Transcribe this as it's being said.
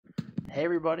Hey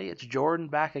everybody, it's Jordan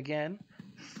back again.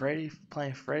 Freddy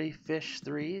playing Freddi Fish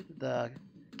 3, the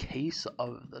case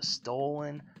of the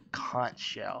stolen conch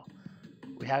shell.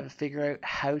 We have to figure out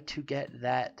how to get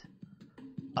that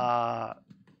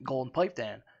golden pipe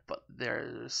down, but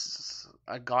there's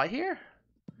a guy here,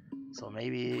 so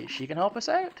maybe she can help us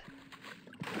out.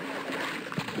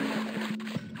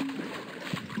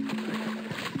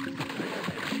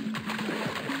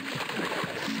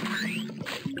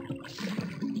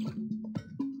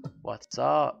 What's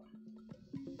up?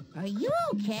 Are you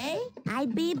okay?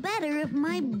 I'd be better if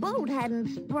my boat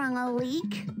hadn't sprung a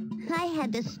leak. I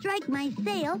had to strike my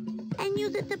sail and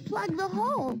use it to plug the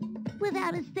hole.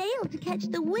 Without a sail to catch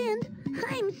the wind,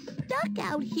 I'm stuck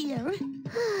out here.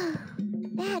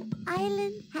 That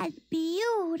island has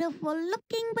beautiful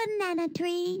looking banana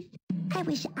trees. I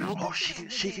wish I could... Oh,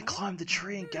 she could climb the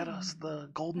tree and get us the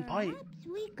golden pipe. Perhaps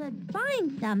we could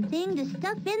find something to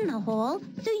stuff in the hole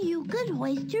so you could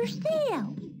hoist your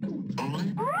sail.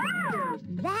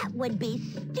 That would be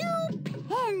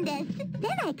stupendous.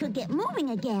 Then I could get moving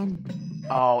again.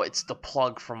 Oh, it's the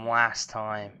plug from last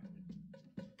time.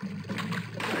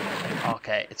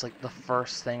 Okay, it's like the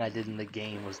first thing I did in the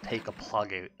game was take a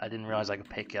plug out. I didn't realize I could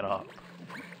pick it up.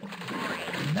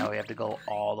 Now we have to go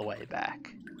all the way back.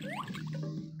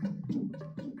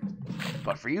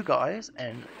 But for you guys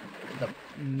and the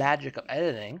magic of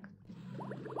editing,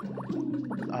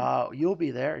 you'll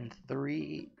be there in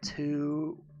 3,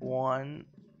 2, 1,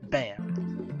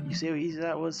 bam. You see how easy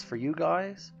that was for you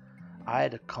guys? I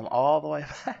had to come all the way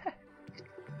back.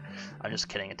 I'm just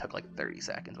kidding, it took like 30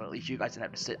 seconds, but at least you guys didn't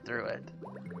have to sit through it.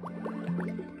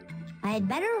 I'd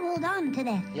better hold on to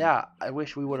this. Yeah, I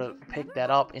wish we would have picked that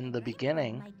up in the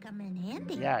beginning. Might come in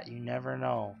handy. Yeah, you never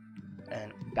know.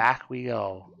 And back we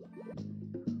go.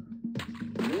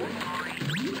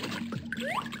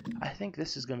 I think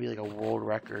this is going to be like a world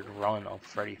record run of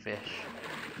Freddi Fish.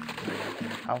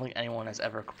 I don't think anyone has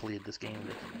ever completed this game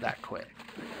that quick.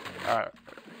 Or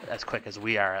as quick as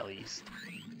we are, at least.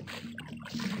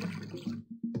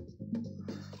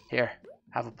 Here,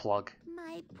 have a plug.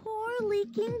 My poor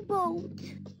leaking boat.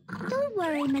 Don't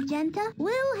worry, Magenta.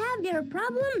 We'll have your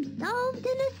problem solved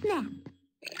in a snap.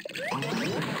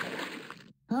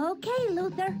 Okay,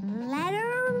 Luther. Let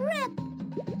her rip.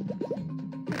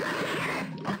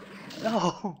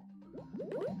 No!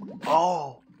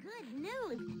 Oh! Good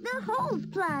news. The hole's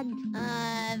plugged.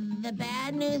 The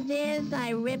bad news is I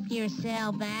ripped your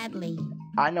sail badly.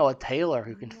 I know a tailor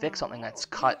who can fix something that's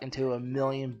cut into a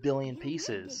million billion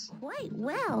pieces. Quite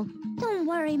well. Don't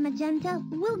worry, Magenta.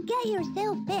 We'll get your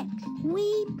sail fixed.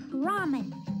 We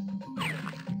promise.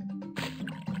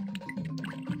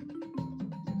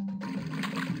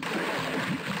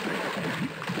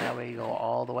 Now we go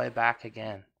all the way back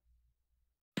again.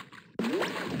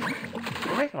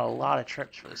 We're making a lot of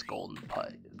trips for this golden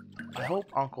pipe. I hope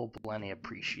Uncle Blenny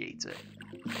appreciates it.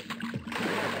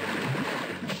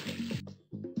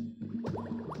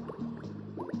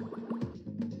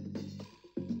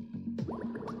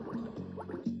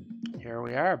 Here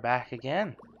we are, back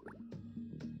again.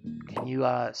 Can you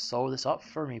sew this up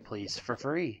for me, please, for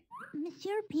free?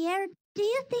 Monsieur Pierre, do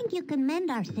you think you can mend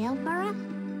our sail for us?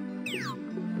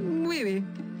 Really?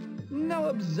 Now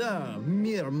observe,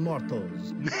 mere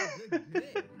mortals.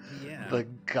 The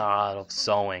god of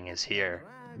sewing is here,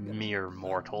 mere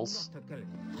mortals.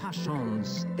 Fashion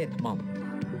statement.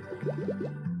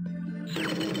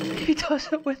 He does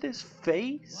it with his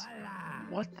face?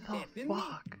 What the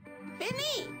fuck?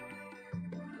 Finny!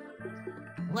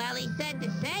 Well, he said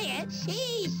to say it.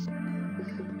 Sheesh.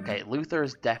 Okay, Luther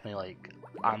is definitely like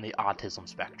on the autism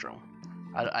spectrum.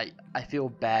 I feel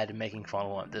bad making fun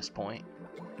of him at this point.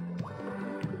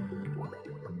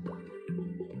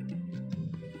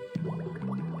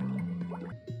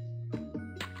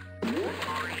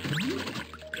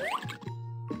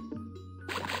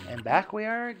 And back we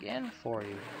are again for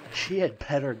you. She had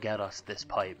better get us this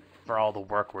pipe for all the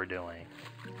work we're doing.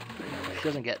 If she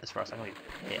doesn't get this for us, I'm gonna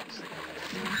be pissed.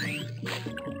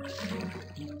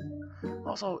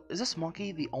 Also, is this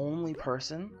monkey the only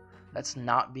person that's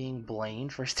not being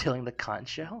blamed for stealing the conch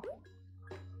shell?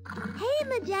 Hey,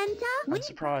 Magenta. I'm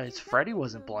surprised Freddi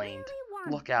wasn't blamed.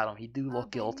 Look at him, he do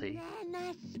look guilty.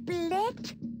 Banana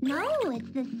split? No, it's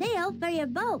the sail for your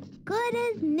boat. Good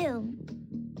as new.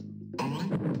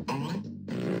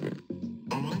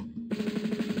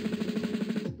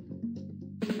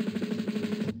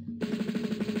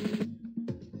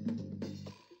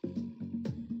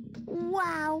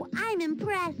 Wow, I'm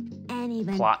impressed. And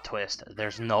even Plot twist,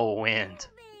 there's no wind.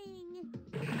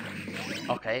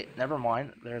 Okay, never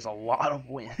mind, there's a lot of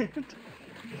wind.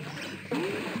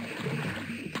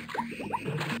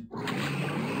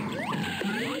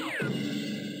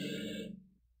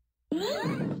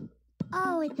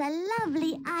 a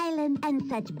lovely island and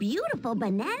such beautiful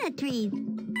banana trees.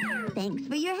 Thanks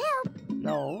for your help.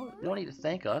 No, you don't need to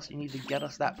thank us. You need to get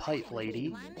us that pipe,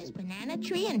 lady. Climb this banana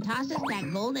tree and toss us that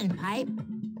golden pipe.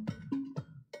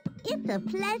 It's a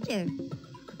pleasure.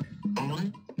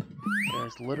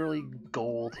 There's literally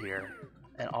gold here,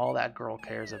 and all that girl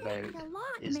cares about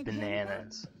is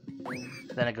bananas.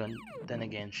 Then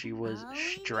again, she was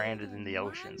stranded in the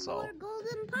ocean, so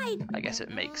Golden pipe. I guess it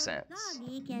makes sense.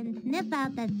 Doggy can sniff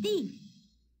out the thief.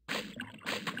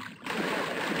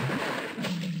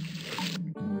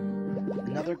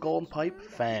 Another golden pipe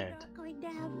found. Going to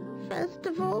have a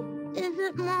festival, is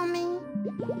it, Mommy?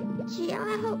 Gee,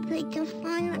 I hope they can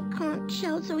find the conch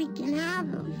shell so we can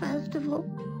have a festival.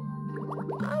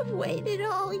 I've waited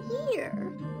all year.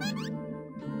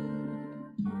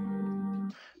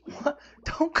 What?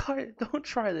 Don't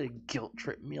try to guilt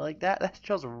trip me like that. That's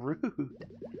just rude.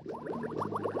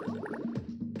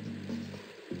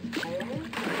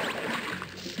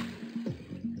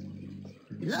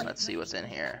 Look, Let's see what's in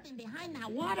here. behind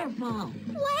that waterfall.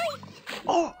 Wait!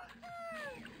 Oh!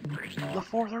 The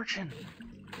fourth urchin.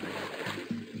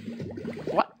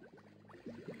 What?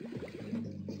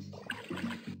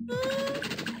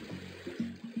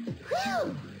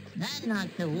 Whew! That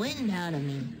knocked the wind out of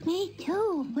me. Me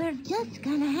too. We're just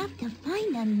gonna have to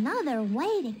find another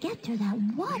way to get to that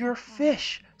water. Your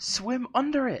fish! Swim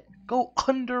under it! Go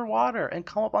underwater and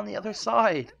come up on the other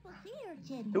side! Sea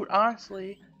urchin. It would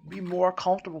honestly be more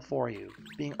comfortable for you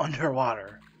being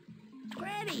underwater.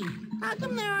 Freddy, how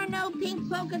come there are no pink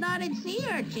polka dotted sea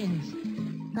urchins?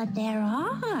 But there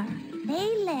are.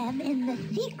 They live in the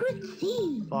secret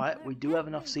sea. But we do have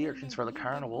enough sea urchins for the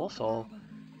carnival, so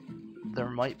there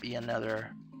might be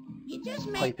another You just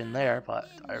made pipe in there, but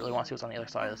I really want to see what's on the other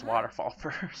side of this waterfall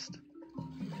first.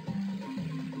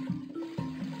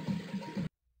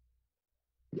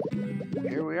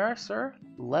 Here we are, sir.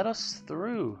 Let us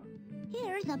through.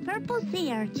 Here's a purple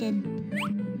sea urchin.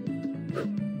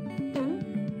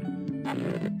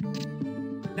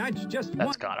 That's just That's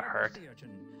one gotta hurt. sea urchin.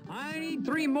 I need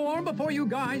 3 more before you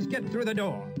guys get through the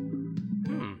door.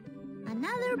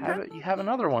 Another purple. You have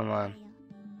another one then.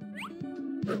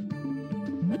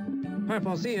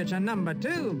 Purple sea urchin number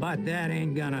 2, but that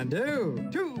ain't gonna do.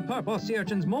 2 purple sea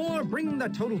urchins more bring the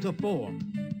total to 4.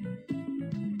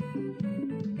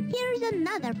 Here's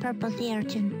another purple sea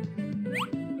urchin.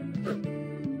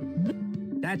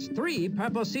 That's 3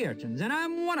 purple sea urchins, and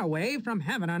I'm 1 away from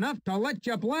having enough to let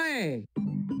you play.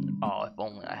 Oh, if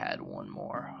only I had one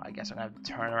more. I guess I'm gonna have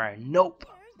to turn around. Nope.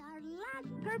 Here's our last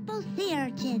purple sea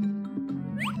urchin.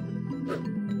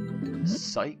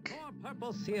 Psych. 4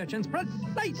 purple sea urchins,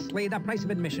 precisely the price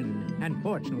of admission. And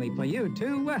fortunately for you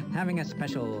two, we're having a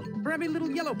special. For every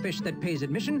little yellow fish that pays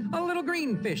admission, a little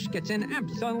green fish gets in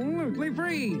absolutely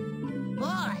free.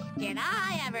 Boy, did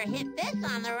I ever hit this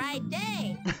on the right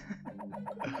day.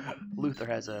 Luther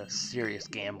has a serious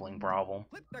gambling problem.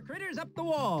 Flip the critters up the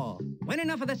wall. When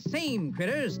enough of the same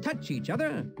critters touch each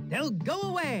other, they'll go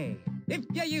away. If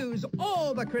you use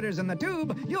all the critters in the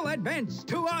tube, you'll advance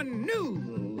to a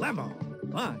new level.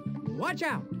 But watch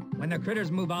out. When the critters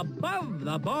move above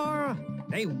the bar,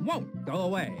 they won't go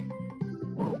away.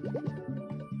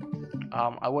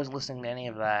 I wasn't listening to any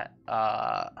of that.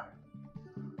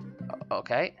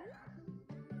 Okay.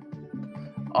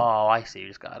 Oh, I see. You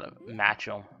just gotta match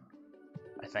them.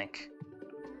 I think.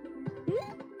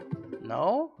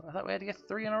 No? I thought we had to get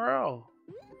 3 in a row.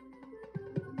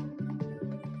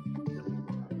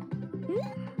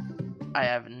 I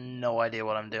have no idea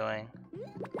what I'm doing.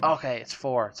 Okay, it's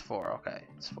 4. It's 4. Okay,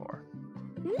 it's 4.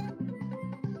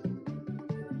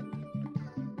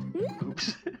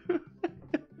 Oops.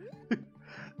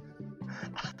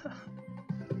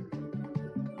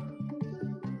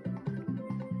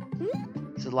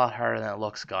 This is a lot harder than it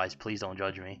looks, guys. Please don't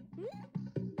judge me.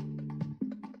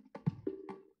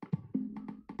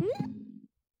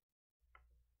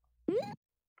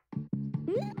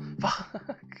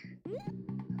 Fuck.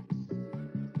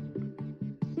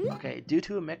 Okay, due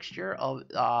to a mixture of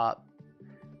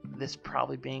this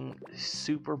probably being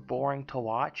super boring to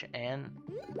watch and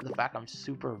the fact I'm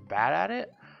super bad at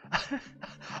it,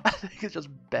 I think it's just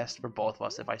best for both of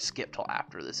us if I skip till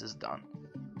after this is done.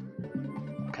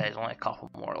 Okay, there's only a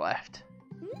couple more left.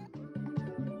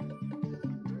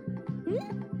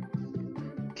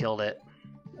 Killed it.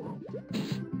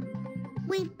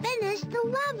 We finished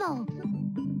the level.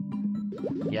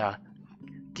 Yeah.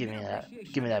 Give me that.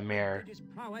 Give me that mirror.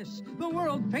 The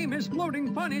world-famous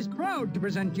Floating Fun is proud to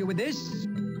present you with this,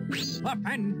 a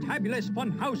fantabulous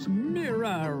funhouse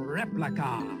mirror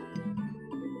replica.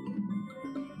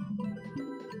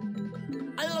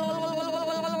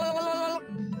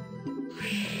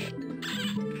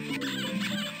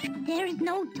 There's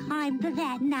no time for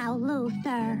that now,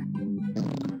 Luther.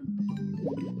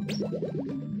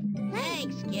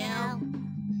 Thanks, Gil.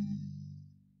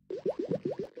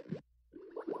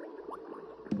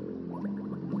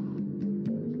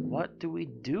 What do we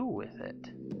do with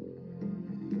it?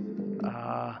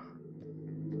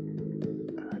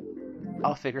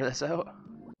 I'll figure this out.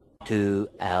 2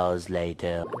 hours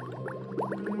later.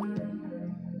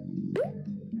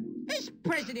 As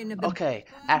president of the... Okay,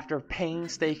 after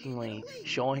painstakingly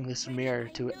showing this mirror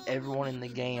to everyone in the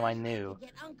game I knew,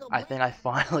 I think I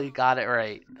finally got it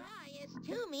right. Guy is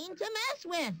too mean to mess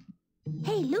with.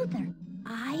 Hey, Luther,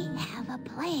 I have a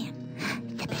plan.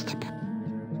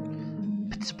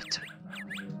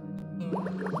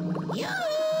 You!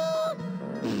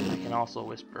 I can also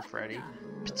whisper Freddi.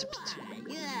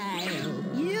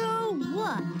 You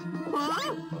what?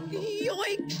 Huh?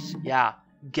 Yoinks! Yeah,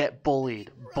 get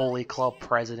bullied, Bully Club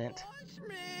president.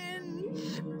 Man,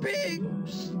 big,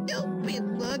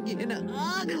 stupid-looking,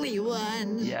 ugly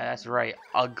ones. Yeah, that's right,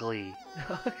 ugly.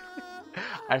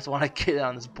 I just want to get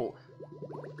on this bull.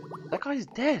 That guy's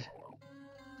dead.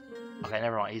 Okay,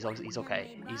 never mind. He's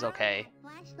okay. He's okay.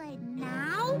 Flashlight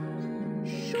now?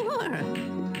 Sure.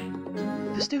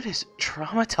 This dude is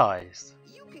traumatized.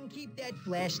 You can keep that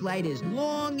flashlight as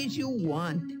long as you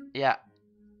want. Yeah,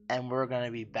 and we're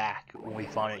gonna be back when we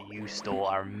find out you stole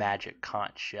our magic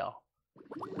conch shell.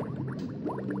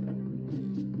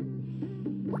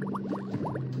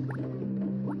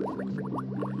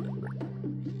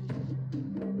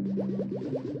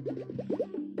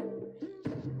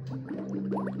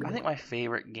 I think my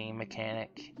favorite game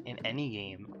mechanic in any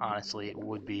game, honestly,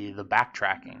 would be the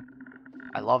backtracking.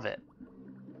 I love it.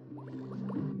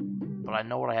 But I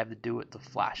know what I have to do with the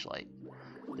flashlight.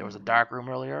 There was a dark room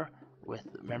earlier with,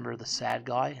 remember the sad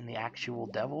guy and the actual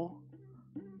devil?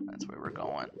 That's where we're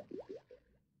going.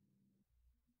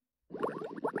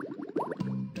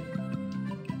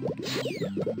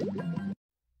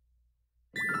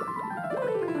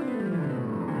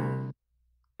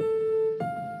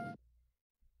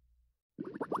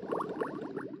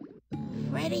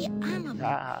 Freddi, I'm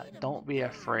a... Don't be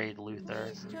afraid,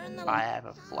 Luther. I have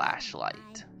a flashlight.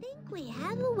 I think we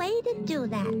have a way to do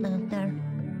that, Luther.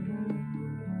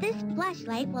 This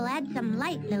flashlight will add some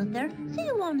light, Luther, so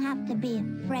you won't have to be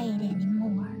afraid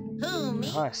anymore. Who, me?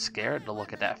 I'm kind of scared to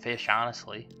look at that fish,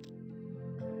 honestly.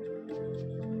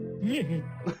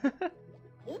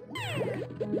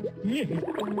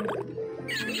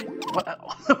 What?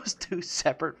 Those two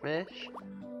separate fish?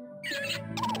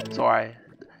 Sorry.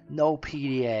 No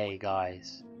PDA,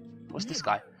 guys. What's this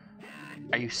guy?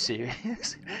 Are you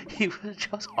serious? He was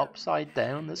just upside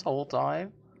down this whole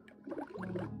time?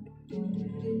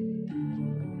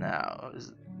 Now,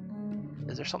 is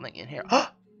there something in here?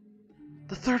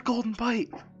 The third golden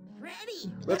bite! Freddi!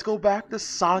 Let's go back to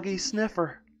Soggy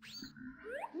Sniffer.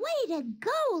 Way to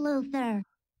go, Luther!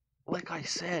 Like I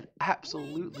said,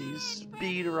 absolutely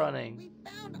speed running. We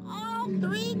found all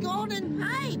 3 golden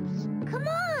pipes. Come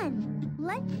on!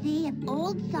 Let's see if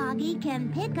old Soggy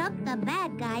can pick up the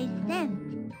bad guy's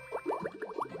scent.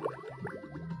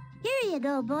 Here you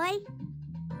go, boy.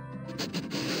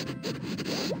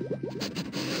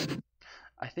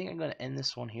 I think I'm going to end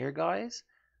this one here, guys.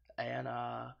 And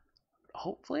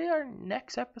hopefully our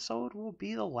next episode will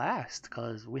be the last,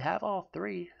 because we have all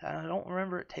 3. And I don't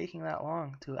remember it taking that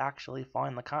long to actually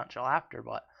find the conch shell after,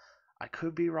 but I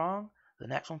could be wrong. The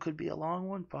next one could be a long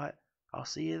one, but I'll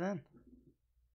see you then.